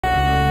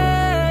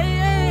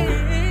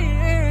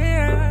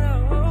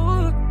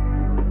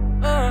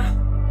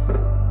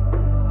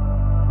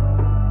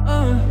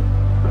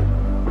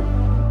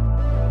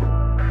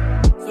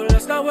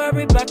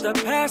worry about the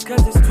past,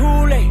 cause it's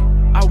too late.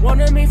 I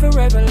wanna mean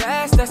forever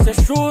last, that's the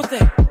truth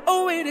thing.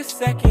 Oh, wait a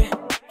second,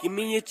 give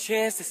me a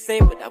chance to say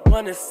what I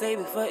wanna say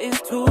before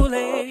it's too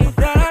late.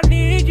 That I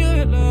need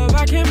your love,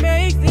 I can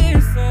make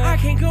this up. I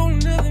can't go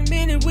another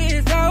minute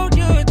without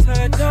your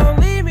touch. Don't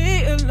leave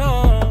me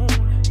alone,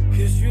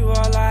 cause you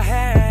all I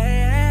have.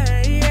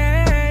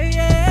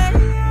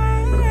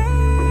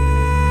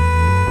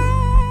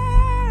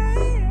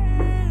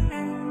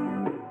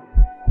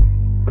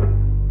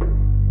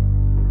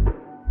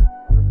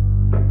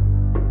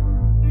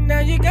 Now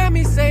you got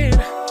me saying,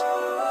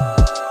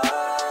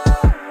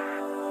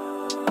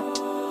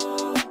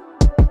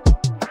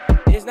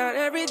 it's not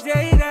every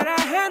day that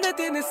I have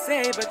nothing to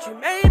say, but you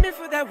made me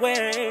feel that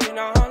way, and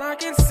all I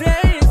can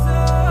say is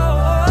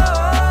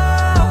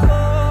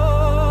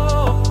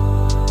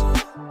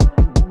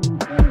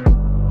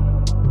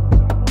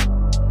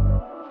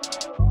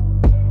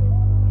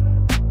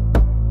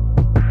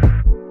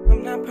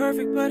I'm not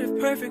perfect, but if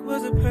perfect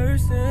was a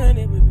person,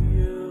 it would be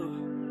you.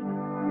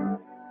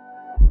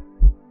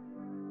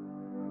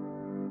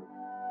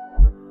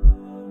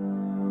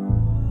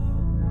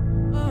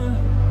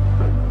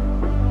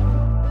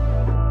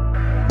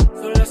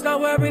 Let's not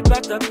worry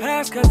about the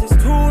past, cause it's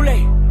too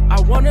late.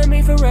 I wanna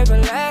mean forever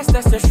last,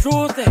 that's the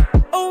truth thing.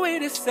 Oh,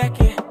 wait a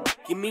second,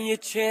 give me a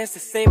chance to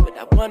say what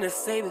I wanna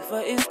say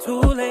before it's too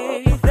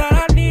late.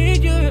 That I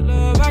need your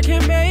love, I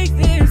can make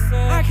this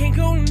up. I can't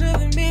go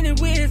another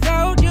minute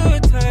without your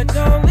touch.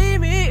 Don't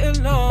leave me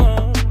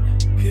alone,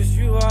 cause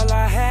you all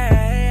I have.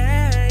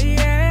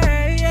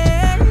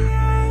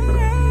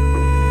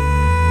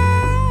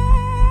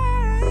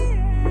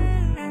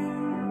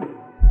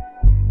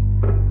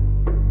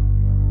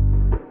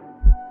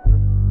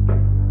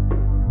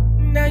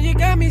 Now you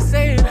got me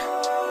saying,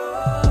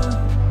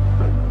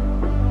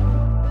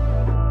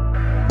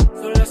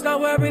 so let's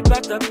not worry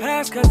about the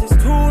past, cause it's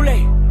too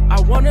late.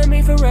 I wanna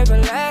mean forever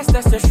last,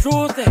 that's the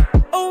truth thing.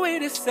 Oh,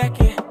 wait a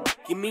second,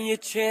 give me a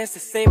chance to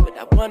say what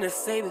I wanna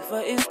say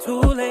before it's too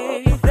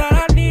late.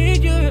 That I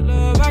need your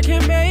love, I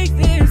can make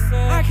this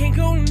up. I can't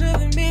go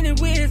another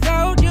minute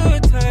without your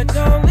touch.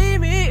 Don't leave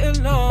me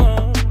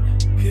alone,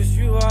 cause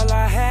you all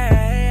I have.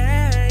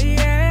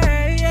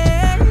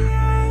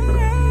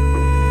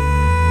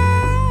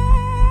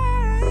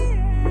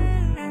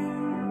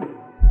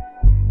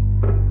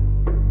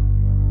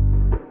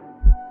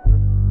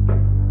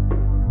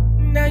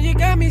 Now you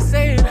got me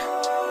saying,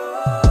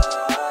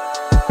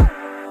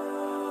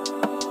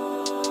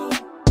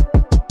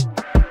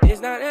 it's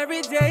not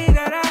every day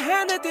that I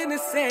have nothing to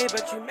say,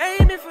 but you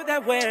made me feel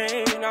that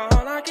way, and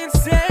all I can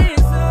say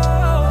is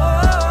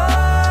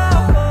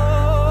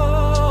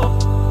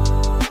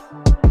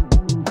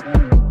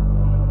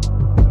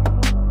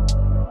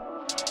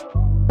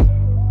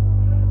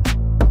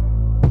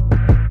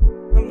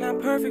I'm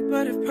not perfect,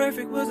 but if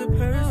perfect was a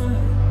person.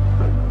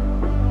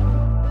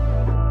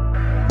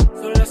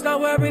 So let's not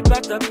worry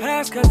about the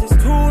past, cause it's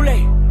too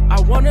late. I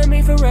wanna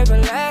mean forever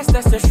last,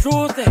 that's the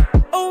truth thing.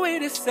 Oh,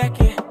 wait a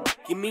second,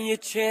 give me a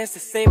chance to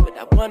say what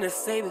I wanna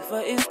say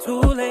before it's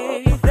too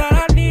late.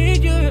 That I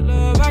need your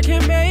love, I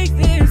can make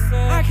this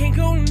up. I can't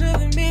go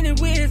another minute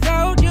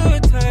without your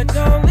touch.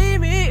 Don't leave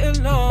me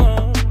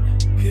alone,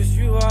 cause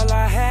you all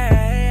I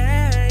have.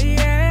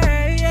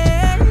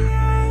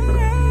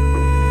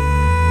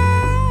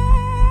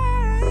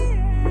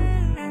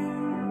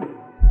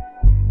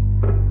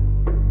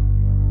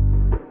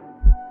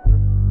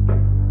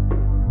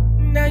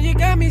 Now you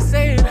got me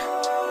saying,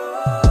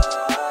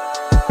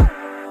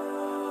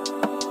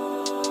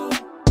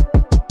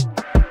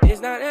 it's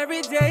not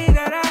every day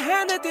that I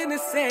have nothing to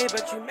say,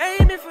 but you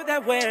made me feel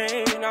that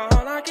way, and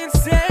all I can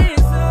say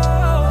is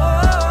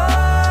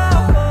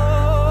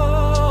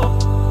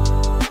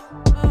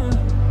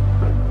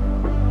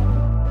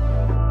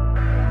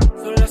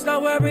so let's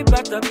not worry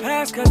about the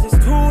past, cause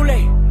it's too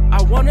late.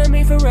 I wanna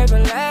mean forever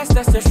last,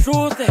 that's the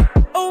truth thing.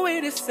 Oh,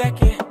 wait a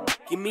second,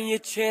 give me a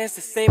chance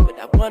to say what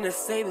I wanna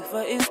say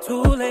before it's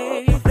too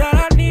late.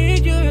 That I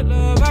need your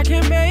love, I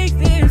can make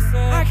this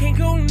up. I can't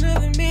go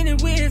another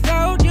minute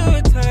without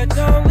your touch.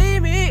 Don't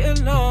leave me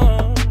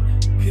alone,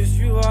 cause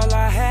you all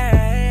I have.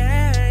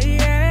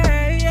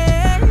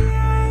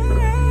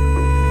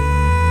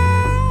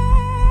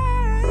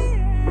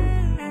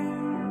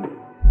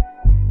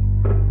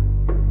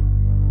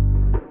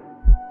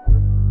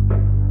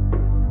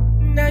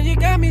 Now you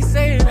got me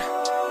saying,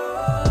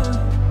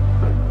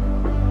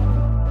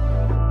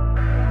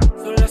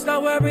 let's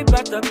not worry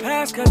about the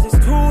past, cause it's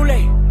too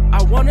late.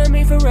 I wanna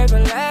mean forever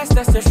last,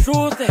 that's the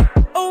truth thing.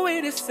 Oh,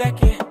 wait a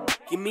second,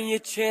 give me a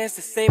chance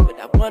to say what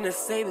I wanna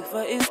say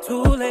before it's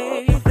too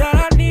late.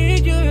 That I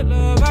need your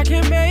love, I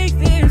can make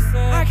this up.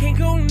 I can't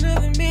go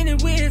another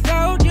minute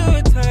without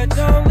your touch.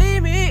 Don't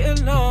leave me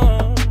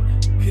alone,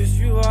 cause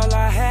you all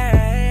I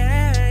have.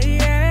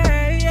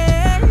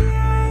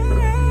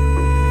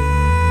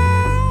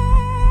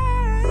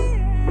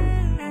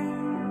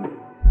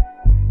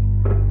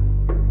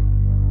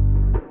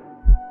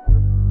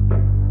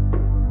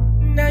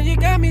 Now you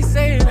got me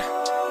saying,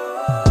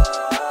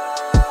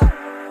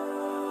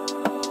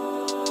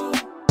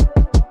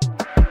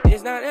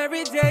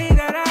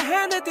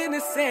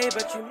 to say,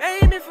 but you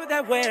made me feel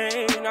that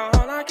way. And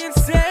all I can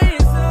say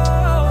is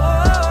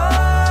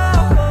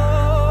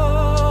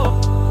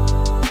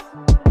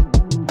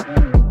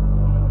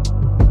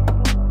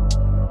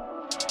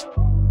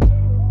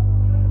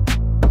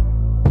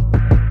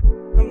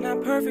I'm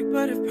not perfect,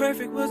 but if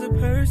perfect was a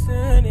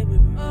person, it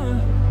would be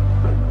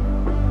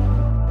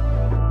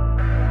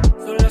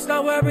So let's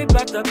not worry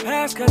about the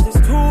past, cause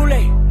it's too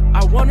late.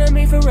 I wanna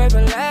mean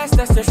forever last,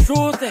 that's the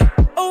true thing.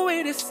 Oh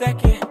wait a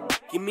second,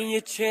 give me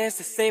a chance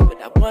to say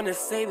what I wanna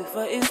say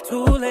before it's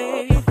too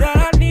late.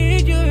 That I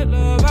need your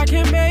love, I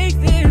can make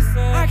this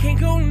up. I can't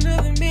go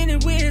another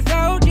minute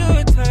without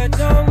your touch.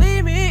 Don't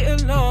leave me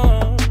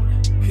alone,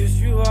 cause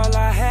you all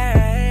I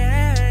have.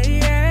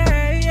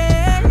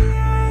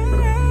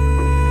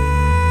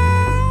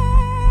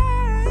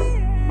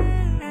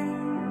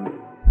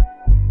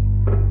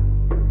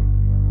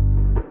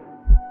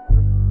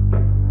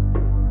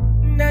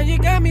 Now you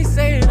got me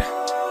saying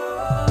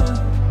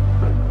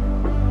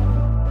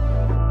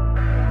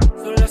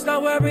Let's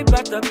not worry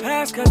about the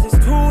past, cause it's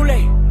too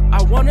late.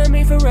 I wanna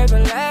mean forever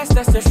last,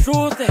 that's the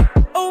true thing.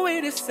 Oh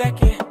wait a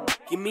second,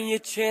 give me a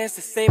chance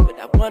to say what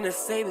I wanna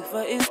say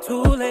before it's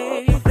too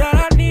late.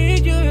 That I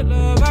need your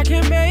love, I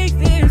can make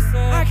this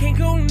up. I can't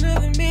go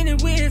another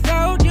minute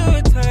without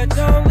your touch.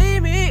 Don't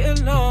leave me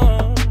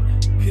alone,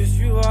 cause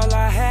you all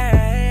I have.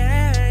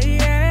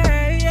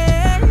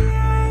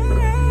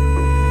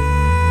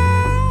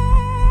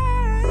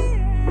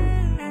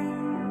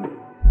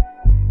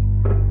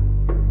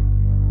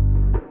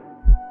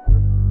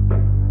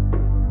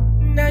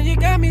 Now you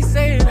got me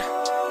saying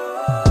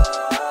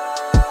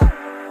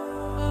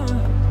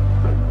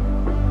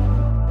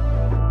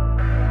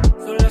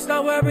So let's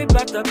not worry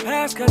about the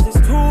past, cause it's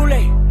too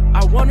late.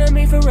 I wanna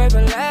mean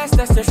forever last,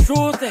 that's the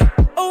true thing.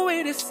 Oh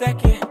wait a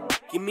second,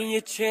 give me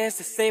a chance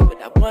to say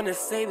what I wanna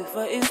say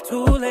before it's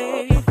too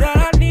late.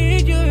 That I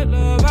need your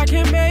love, I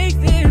can make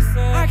this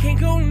up. I can't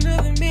go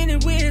another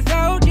minute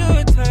without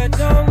your touch.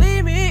 Don't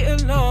leave me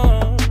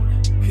alone,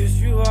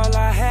 cause you all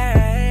I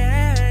have.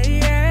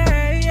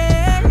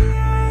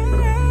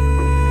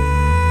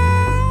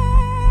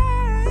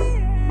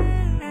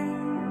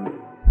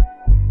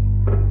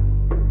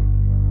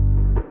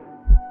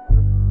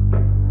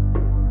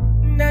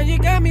 Now you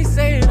got me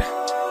saying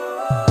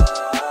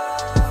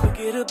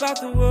forget about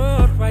the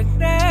world right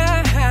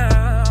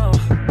now.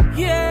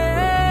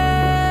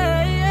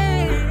 Yeah,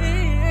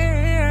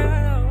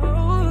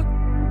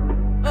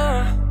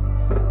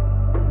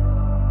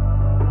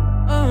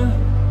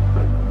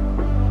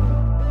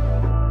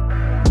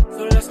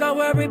 So let's not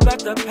worry about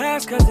the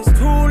past, cause it's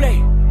too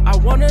late. I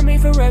wanna mean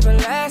forever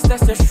last,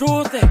 that's the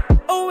true thing.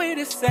 Oh wait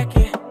a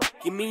second,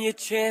 give me a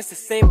chance to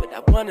say what I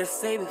wanna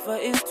say before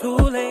it's too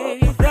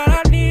late.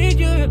 That I need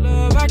your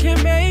love, I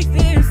can make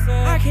this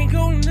up. I can't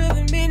go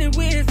another minute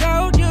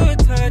without your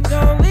touch.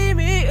 Don't leave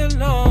me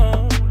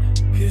alone,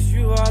 cause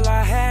you all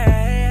I have.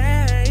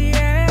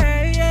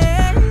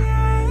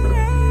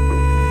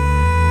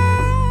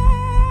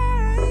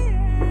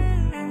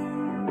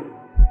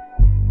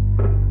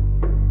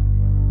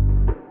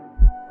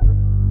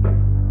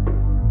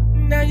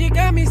 Now you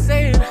got me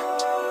saying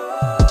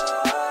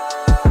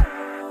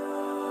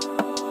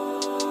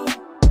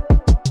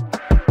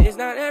It's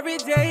not every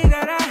day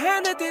that I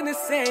have nothing to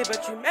say,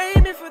 but you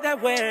made me feel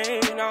that way.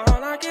 And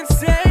all I can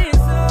say is